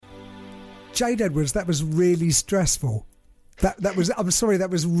Jade Edwards, that was really stressful. That was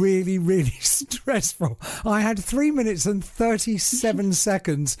really, really stressful. I had 3 minutes and 37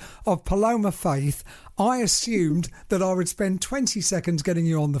 seconds of Paloma Faith. I assumed that I would spend 20 seconds getting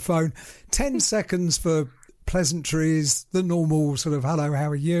you on the phone, 10 seconds for pleasantries, the normal sort of hello, how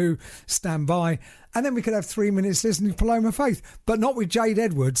are you, stand by, and then we could have 3 minutes listening to Paloma Faith, but not with Jade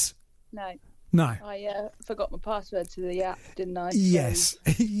Edwards. No. I forgot my password to the app, didn't I? Yes.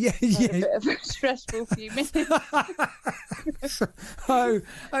 So yeah. A bit of a stressful few minutes. oh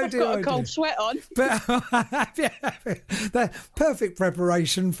I've dear. got a cold sweat on. But that perfect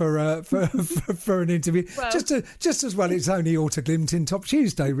preparation for an interview. Well, just as well, it's only Alta Glimton Top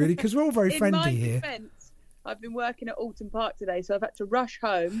Tuesday, really, because we're all very friendly here. In my defence, I've been working at Alton Park today, so I've had to rush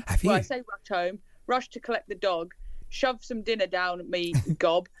home. Have you? Well, I say rush home, rush to collect the dog, shove some dinner down me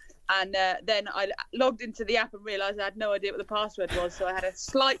gob. And then I logged into the app and realised I had no idea what the password was, so I had a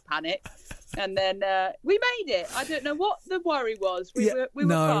slight panic. And then we made it. I don't know what the worry was. We were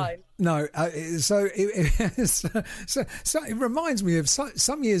fine. No, so it reminds me of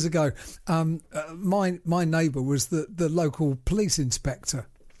some years ago. My neighbour was the local police inspector,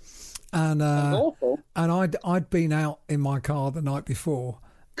 and I'd been out in my car the night before,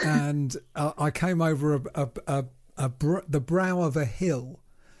 and I came over the brow of a hill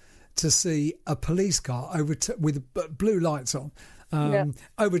to see a police car with blue lights on,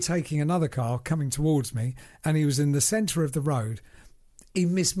 overtaking another car coming towards me, and he was in the centre of the road. He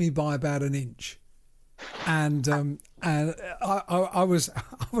missed me by about an inch, and I was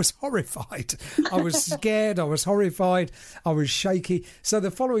horrified. I was scared. I was horrified. I was shaky. So the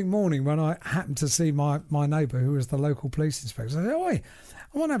following morning, when I happened to see my neighbour, who was the local police inspector, I said, "Oi,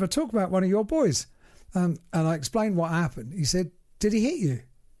 I want to have a talk about one of your boys," and I explained what happened. He said, "Did he hit you?"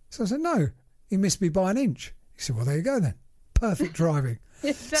 So I said, "No, he missed me by an inch." He said, "Well, there you go then. Perfect driving."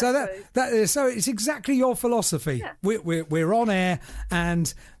 Exactly. So it's exactly your philosophy. Yeah. We're on air,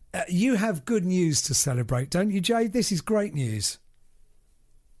 and you have good news to celebrate, don't you, Jade? This is great news.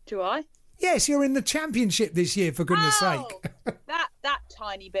 Do I? Yes, you're in the championship this year, for goodness sake. That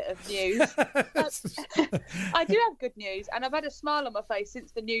tiny bit of news. I do have good news, and I've had a smile on my face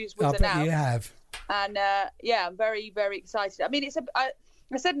since the news was announced. I bet you have. And I'm very, very excited. I mean,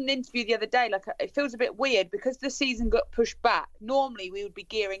 I said in an interview the other day, like, it feels a bit weird because the season got pushed back. Normally, we would be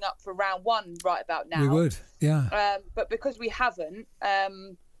gearing up for round one right about now. We would, yeah. But because we haven't,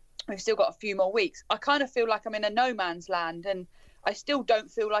 we've still got a few more weeks. I kind of feel like I'm in a no man's land, and I still don't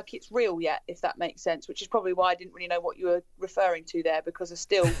feel like it's real yet, if that makes sense, which is probably why I didn't really know what you were referring to there, because I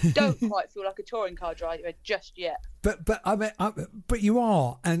still don't quite feel like a touring car driver just yet. But I mean, but you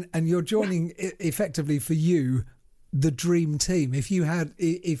are, and you're joining effectively for you the dream team. If you had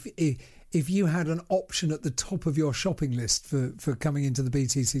an option at the top of your shopping list for coming into the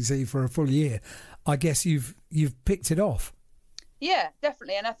BTCC for a full year, I guess you've picked it off. Yeah,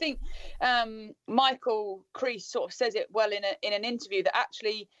 definitely. And I think Michael Crease sort of says it well in an interview that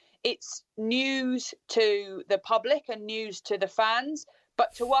actually it's news to the public and news to the fans.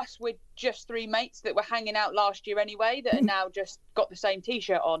 But to us, we're just three mates that were hanging out last year anyway that are now just got the same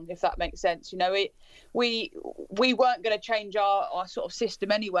T-shirt on, if that makes sense. You know, we weren't going to change our sort of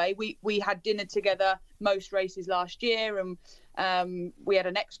system anyway. We had dinner together most races last year, and we had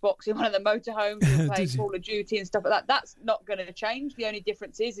an Xbox in one of the motorhomes. We were playing Call of Duty and stuff like that. That's not going to change. The only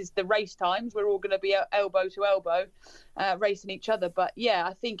difference is the race times. We're all going to be elbow to elbow racing each other. But yeah,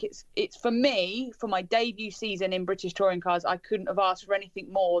 I think it's for me, for my debut season in British Touring Cars, I couldn't have asked for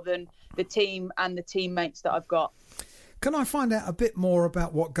anything more than the team and the teammates that I've got. Can I find out a bit more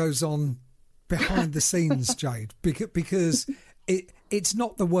about what goes on behind the scenes, Jade? Because it's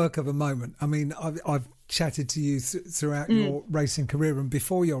not the work of a moment. I mean, I've chatted to you throughout your racing career and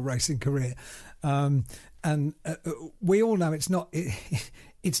before your racing career, and we all know it's not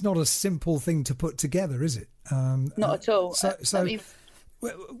a simple thing to put together, is it? Not at all. So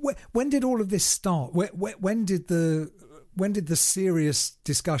when did all of this start? When did the serious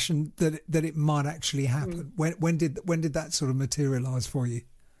discussion that it might actually happen? When did that sort of materialise for you?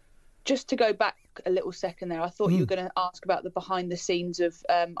 Just to go back a little second there, I thought you were going to ask about the behind the scenes of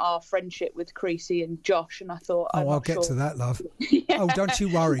our friendship with Creasy and Josh, and I thought, I'll get to that, love. Yeah. Oh, don't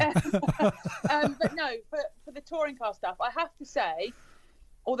you worry. But no, for the touring car stuff, I have to say,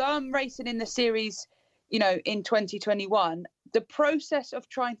 although I'm racing in the series, you know, in 2021, the process of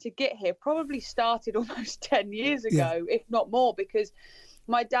trying to get here probably started almost 10 years ago, if not more, because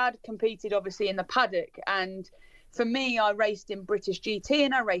my dad competed obviously in the paddock, and for me, I raced in British GT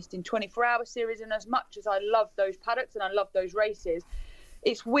and I raced in 24-hour series, and as much as I love those paddocks and I love those races,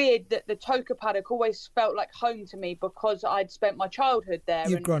 it's weird that the Toka paddock always felt like home to me because I'd spent my childhood there.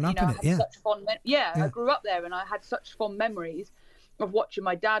 You'd grown up in it, yeah. Such fond I grew up there, and I had such fond memories of watching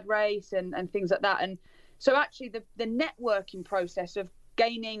my dad race and things like that. And so actually the networking process of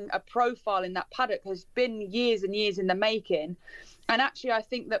gaining a profile in that paddock has been years and years in the making. And actually, I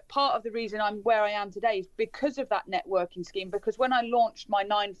think that part of the reason I'm where I am today is because of that networking scheme. Because when I launched my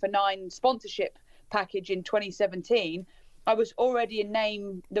 9 for 9 sponsorship package in 2017, I was already a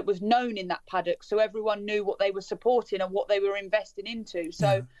name that was known in that paddock. So everyone knew what they were supporting and what they were investing into.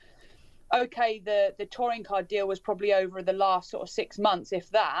 So, okay, the touring car deal was probably over the last sort of 6 months, if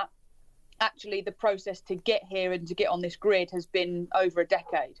that. Actually, the process to get here and to get on this grid has been over a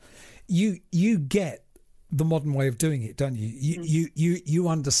decade. You get the modern way of doing it, don't you? You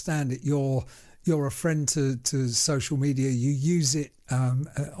understand it. You're a friend to social media. You use it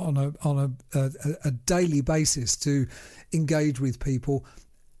on a daily basis to engage with people,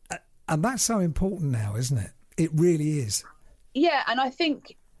 and that's so important now, isn't it? It really is. Yeah, and I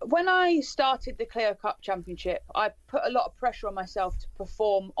think when I started the Clio Cup Championship, I put a lot of pressure on myself to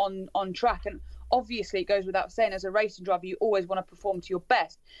perform on track. And obviously, it goes without saying, as a racing driver, you always want to perform to your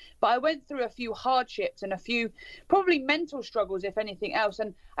best. But I went through a few hardships and a few probably mental struggles, if anything else.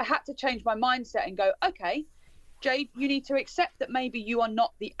 And I had to change my mindset and go, okay, Jade, you need to accept that maybe you are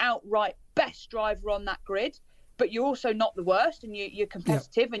not the outright best driver on that grid, but you're also not the worst, and you're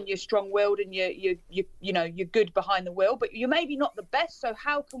competitive and you're strong-willed and you're good behind the wheel, but you're maybe not the best. So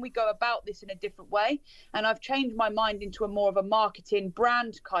how can we go about this in a different way? And I've changed my mind into a more of a marketing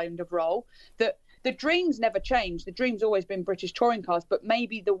brand kind of role. That the dream's never changed. The dream's always been British touring cars, but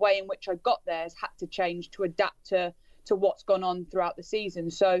maybe the way in which I got there has had to change to adapt to what's gone on throughout the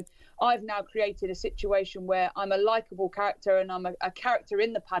season. So I've now created a situation where I'm a likable character, and I'm a character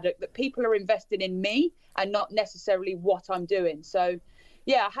in the paddock that people are invested in me and not necessarily what I'm doing. So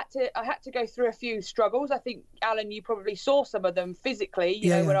yeah, I had to go through a few struggles. I think, Alan, you probably saw some of them physically,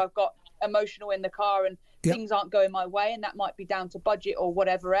 you know, when I've got emotional in the car and things aren't going my way, and that might be down to budget or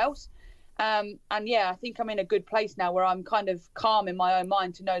whatever else. And yeah, I think I'm in a good place now where I'm kind of calm in my own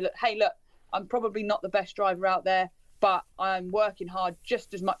mind to know that, hey, look, I'm probably not the best driver out there, but I'm working hard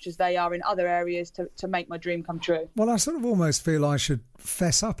just as much as they are in other areas to make my dream come true. Well, I sort of almost feel I should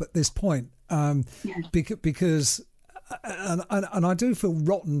fess up at this point, because and I do feel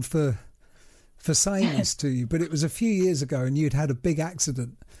rotten for saying this to you, but it was a few years ago and you'd had a big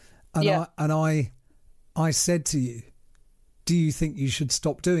accident, and I said to you, do you think you should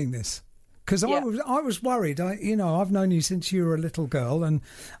stop doing this? Because I was worried. I've known you since you were a little girl, and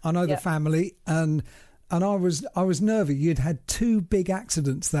I know the family, and I was nervous. You'd had 2 big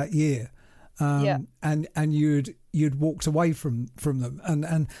accidents that year, and you'd walked away from them.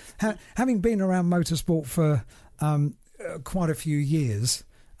 And having been around motorsport for quite a few years,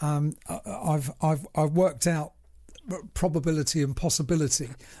 I've worked out probability and possibility,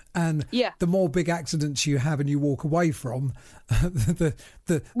 and the more big accidents you have and you walk away from,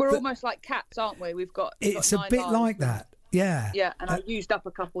 we're almost like cats, aren't we? We've got it's a bit like that. Yeah, and I used up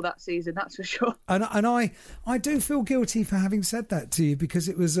a couple that season, that's for sure. And I do feel guilty for having said that to you, because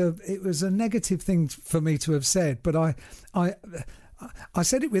it was a negative thing for me to have said, but I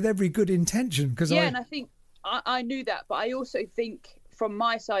said it with every good intention, because and I think I knew that, but I also think from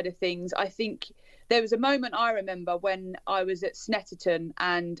my side of things, I think there was a moment I remember when I was at Snetterton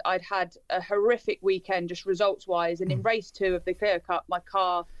and I'd had a horrific weekend just results wise, and in race 2 of the Clio Cup, my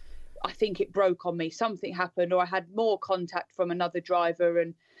car, I think it broke on me. Something happened, or I had more contact from another driver,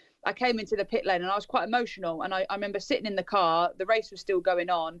 and I came into the pit lane and I was quite emotional. And I remember sitting in the car, the race was still going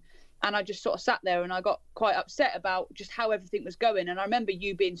on, and I just sort of sat there and I got quite upset about just how everything was going. And I remember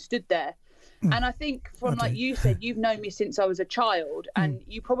you being stood there. And I think from, like you said, you've known me since I was a child, and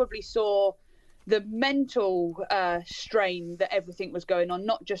you probably saw the mental strain that everything was going on,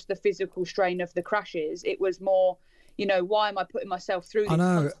 not just the physical strain of the crashes. It was more, why am I putting myself through this? I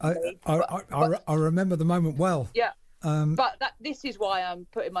know. I remember the moment well. Yeah. But this is why I'm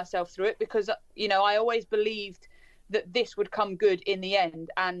putting myself through it, because, I always believed that this would come good in the end.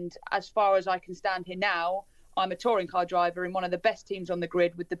 And as far as I can stand here now, I'm a touring car driver in one of the best teams on the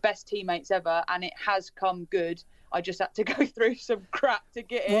grid with the best teammates ever, and it has come good. I just had to go through some crap to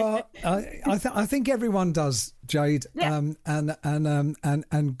get in. Well, I think everyone does, Jade, and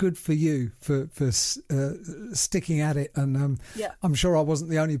good for you for sticking at it. And I'm sure I wasn't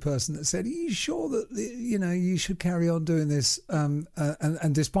the only person that said, "Are you sure that you should carry on doing this?" And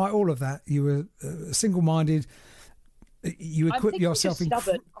despite all of that, you were single-minded, you equip yourself.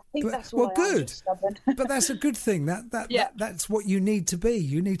 Stubborn. I think that's why I'm just stubborn. But that's a good thing. That's what you need to be.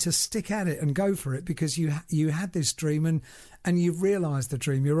 You need to stick at it and go for it, because you had this dream and you've realised the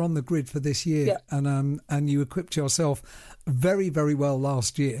dream. You're on the grid for this year, and you equipped yourself very, very well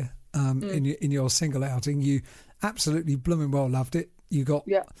last year in your single outing. You absolutely blooming well loved it. You got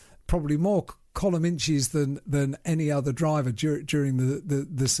probably more column inches than any other driver during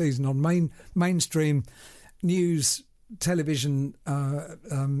the season on mainstream news, television,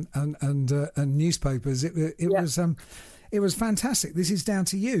 and newspapers. It was fantastic. This is down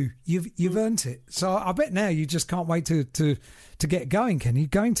to you. You've earned it. So I bet now you just can't wait to get going, Kenny.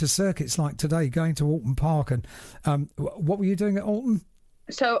 Going to circuits like today, going to Alton Park, and what were you doing at Alton?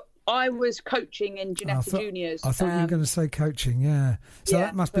 So I was coaching in Ginetta Juniors. I thought you were going to say coaching, yeah. So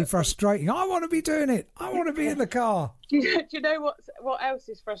that must be frustrating. I want to be doing it. I want to be in the car. Do you know what else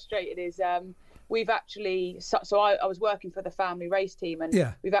is frustrating is we've actually... So I was working for the family race team, and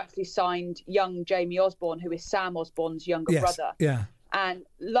we've actually signed young Jamie Osborne, who is Sam Osborne's younger brother. Yeah. And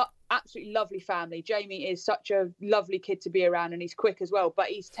absolutely lovely family. Jamie is such a lovely kid to be around, and he's quick as well. But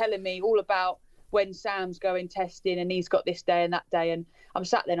he's telling me all about when Sam's going testing and he's got this day and that day. And I'm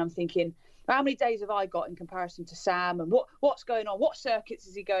sat there and I'm thinking, how many days have I got in comparison to Sam, and what's going on? What circuits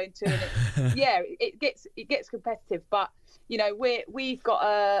is he going to? And it gets competitive. But, you know, we've got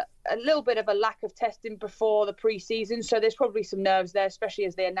a little bit of a lack of testing before the pre-season. So there's probably some nerves there, especially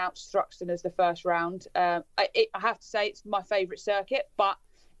as they announced Thruxton as the first round. I have to say it's my favourite circuit, but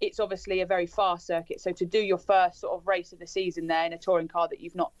it's obviously a very fast circuit. So to do your first sort of race of the season there in a touring car that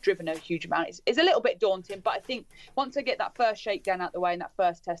you've not driven a huge amount is a little bit daunting. But I think once I get that first shakedown out the way and that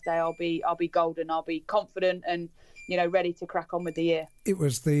first test day, I'll be golden. I'll be confident and, you know, ready to crack on with the year. It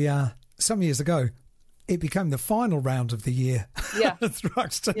was some years ago, it became the final round of the year. Yeah.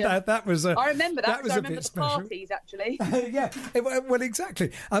 Thruxton. Yeah. That was I remember that. That was I a remember bit the special. Parties, actually. Yeah. Well,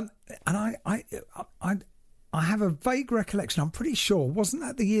 exactly. And I have a vague recollection. I'm pretty sure. Wasn't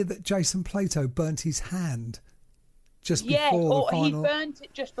that the year that Jason Plato burnt his hand just before the final? He burnt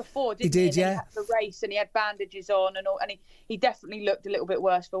it just before, didn't he? He did, yeah. He had the race and he had bandages on and all, and he definitely looked a little bit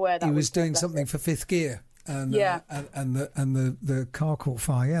worse for wear. He was doing something for fifth gear. And the car caught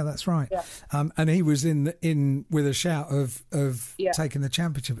fire. Yeah, that's right. Yeah. And he was in with a shout of taking the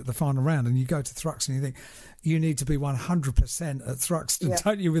championship at the final round. And you go to Thruxton and you think, you need to be 100% at Thruxton,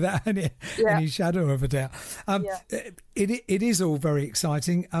 don't you, without any shadow of a doubt. It is all very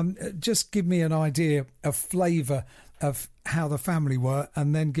exciting. Just give me an idea, a flavour of how the family were,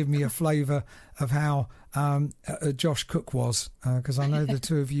 and then give me a flavour of how Josh Cook was, because I know the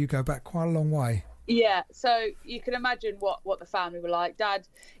two of you go back quite a long way. Yeah, so you can imagine what the family were like. Dad,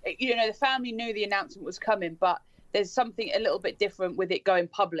 you know, the family knew the announcement was coming, but there's something a little bit different with it going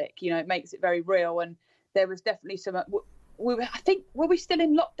public. You know, it makes it very real, and there was definitely some. I think were we still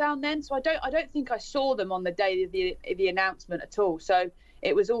in lockdown then? So I don't think I saw them on the day of the announcement at all. So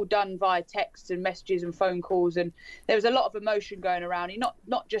it was all done via texts and messages and phone calls, and there was a lot of emotion going around.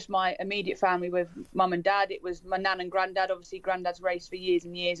 Not just my immediate family with mum and dad. It was my nan and granddad. Obviously, granddad's raced for years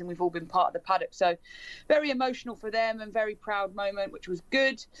and years, and we've all been part of the paddock. So very emotional for them and very proud moment, which was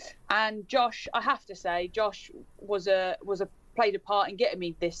good. And Josh, I have to say, Josh played a part in getting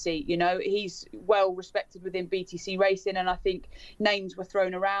me this seat. You know, he's well respected within BTC racing, and I think names were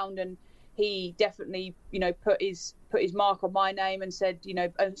thrown around, and he definitely, you know, put his mark on my name and said, you know,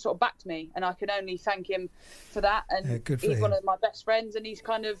 and sort of backed me, and I can only thank him for that. And he's one of my best friends, and he's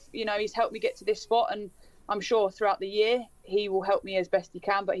kind of, you know, he's helped me get to this spot, and I'm sure throughout the year he will help me as best he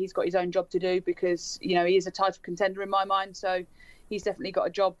can, but he's got his own job to do because, you know, he is a title contender in my mind, so he's definitely got a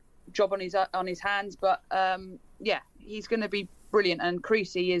job on his hands. But he's going to be brilliant, and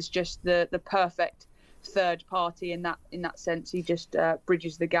Creasy is just the perfect third party in that sense. He just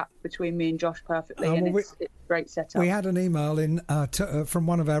bridges the gap between me and Josh perfectly, and it's a great setup. We had an email in from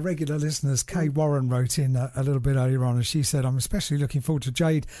one of our regular listeners. Kay Warren wrote in a little bit earlier on, and she said, I'm especially looking forward to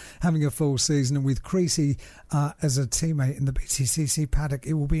Jade having a full season, and with Creasy as a teammate in the BTCC paddock,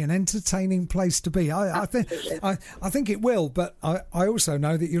 it will be an entertaining place to be. I think it will, but I also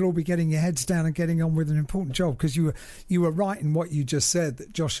know that you'll all be getting your heads down and getting on with an important job, because you were right in what you just said,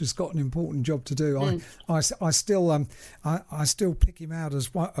 that Josh has got an important job to do. I still pick him out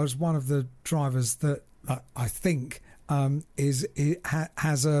as one of the drivers that I think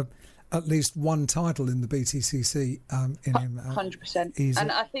has at least one title in the BTCC in him. 100%.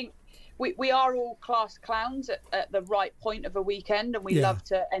 And I think we are all class clowns at the right point of a weekend, and we love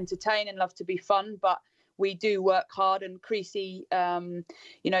to entertain and love to be fun, but we do work hard. And Creasy,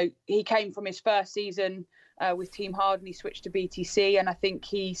 you know, he came from his first season with Team Hard, and he switched to BTC, and I think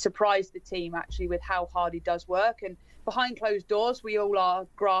he surprised the team actually with how hard he does work. And behind closed doors, we all are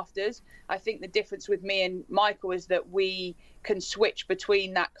grafters. I think the difference with me and Michael is that we can switch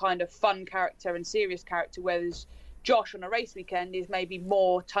between that kind of fun character and serious character, whereas Josh on a race weekend is maybe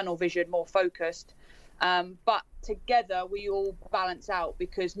more tunnel vision, more focused. But together we all balance out,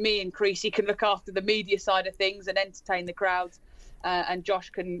 because me and Creasy can look after the media side of things and entertain the crowds, and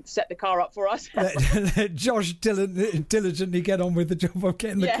Josh can set the car up for us. Josh diligently get on with the job of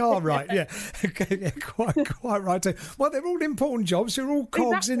getting the car right. Yeah, quite right too. Well, they're all important jobs. You're all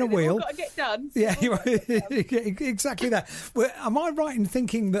cogs in a wheel. Got to get done. Yeah, exactly that. Well, am I right in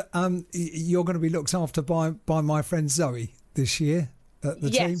thinking that you're going to be looked after by my friend Zoe this year?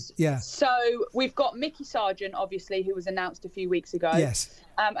 The team? Yeah. So we've got Mickey Sargent, obviously, who was announced a few weeks ago. Yes.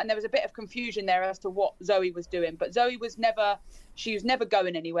 And there was a bit of confusion there as to what Zoe was doing. But Zoe was never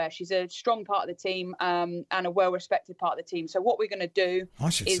going anywhere. She's a strong part of the team, and a well-respected part of the team. So what we're going to do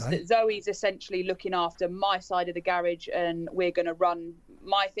is that Zoe's essentially looking after my side of the garage, and we're going to run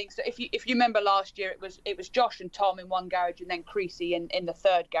my thing. So if you remember last year, it was Josh and Tom in one garage, and then Creasy in the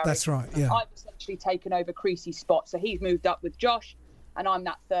third garage. That's right, yeah. I've essentially taken over Creasy's spot. So he's moved up with Josh, and I'm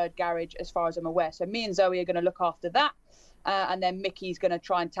that third garage as far as I'm aware. So me and Zoe are going to look after that. And then Mickey's going to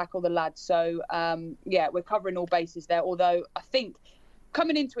try and tackle the lads. So, we're covering all bases there. Although I think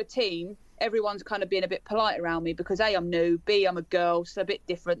coming into a team, everyone's kind of being a bit polite around me because A, I'm new, B, I'm a girl, so a bit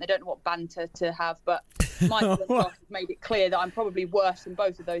different. They don't know what banter to have. But Michael and Josh have made it clear that I'm probably worse than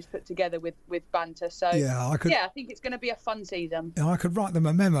both of those put together with banter. So, I think it's going to be a fun season. I could write them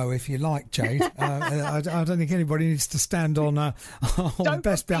a memo if you like, Jade. I don't think anybody needs to stand on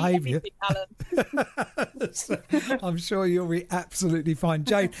best behaviour. So, I'm sure you'll be absolutely fine.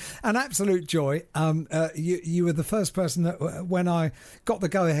 Jade, an absolute joy. You were the first person that, when I got the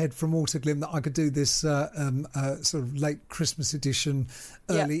go-ahead from Autoglim that I could do this sort of late Christmas edition,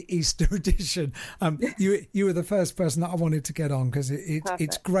 early Easter edition, you were the first person that I wanted to get on, because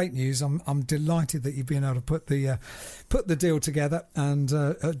it's great news. I'm delighted that you've been able to put the deal together, and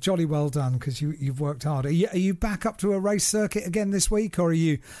jolly well done, because you've worked hard. Are you back up to a race circuit again this week, or are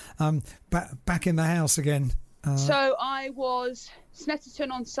you back in the house again? So I was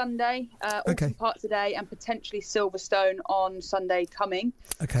Snetterton on Sunday, Alton Park today, and potentially Silverstone on Sunday coming.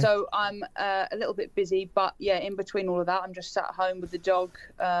 Okay. So I'm a little bit busy, but in between all of that, I'm just sat at home with the dog,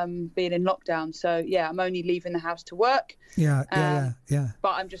 being in lockdown. So I'm only leaving the house to work. Yeah. But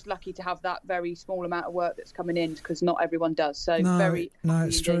I'm just lucky to have that very small amount of work that's coming in, because not everyone does. So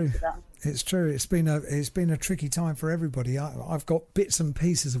it's true. It's true. It's been a tricky time for everybody. I've got bits and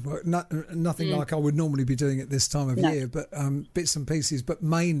pieces of work, nothing like I would normally be doing at this time of year, but bits and pieces. But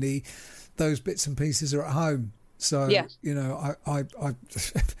mainly, those bits and pieces are at home. So I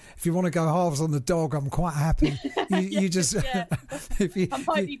if you want to go halves on the dog, I'm quite happy. You just I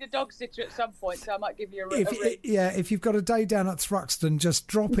might need a dog sitter at some point, so I might give you a ring. If you've got a day down at Thruxton, just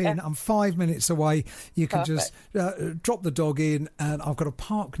drop in. I'm 5 minutes away. You can just drop the dog in, and I've got a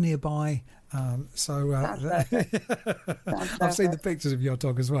park nearby. I've seen the pictures of your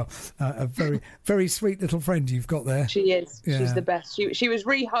dog as well. A very, very sweet little friend you've got there. She is. Yeah. She's the best. She was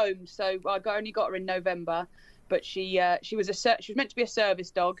rehomed, so I only got her in November. But she was meant to be a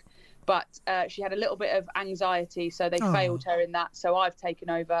service dog, but she had a little bit of anxiety, so they failed her in that. So I've taken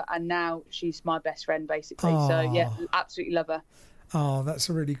over, and now she's my best friend, basically. So absolutely love her. Oh, that's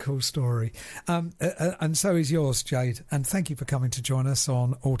a really cool story. And so is yours, Jade. And thank you for coming to join us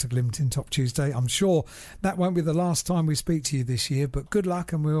on Autoglim Tin Top Tuesday. I'm sure that won't be the last time we speak to you this year, but good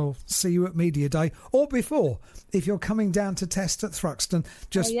luck, and we'll see you at Media Day or before. If you're coming down to test at Thruxton,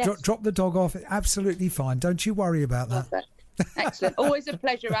 just drop the dog off. Absolutely fine. Don't you worry about that. Perfect. Excellent. Always a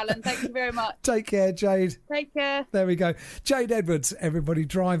pleasure, Alan. Thank you very much. Take care, Jade. Take care. There we go. Jade Edwards, everybody,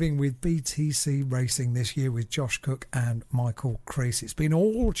 driving with BTC Racing this year with Josh Cook and Michael Creasy. It's been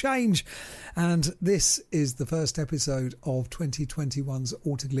all change, and this is the first episode of 2021's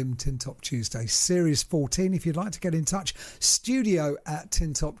Autoglim Tin Top Tuesday, Series 14. If you'd like to get in touch,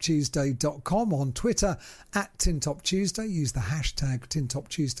 studio@tintoptuesday.com, on Twitter @TinTopTuesday. Use the hashtag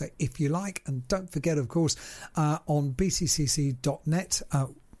TinTopTuesday if you like, and don't forget, of course, on btcc.net,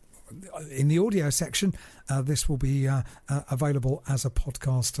 in the audio section, this will be available as a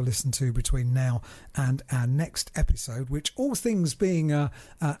podcast to listen to between now and our next episode, which, all things being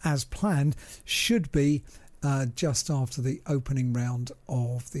as planned, should be just after the opening round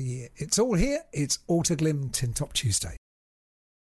of the year. It's all here. It's Autoglim Tin Top Tuesday.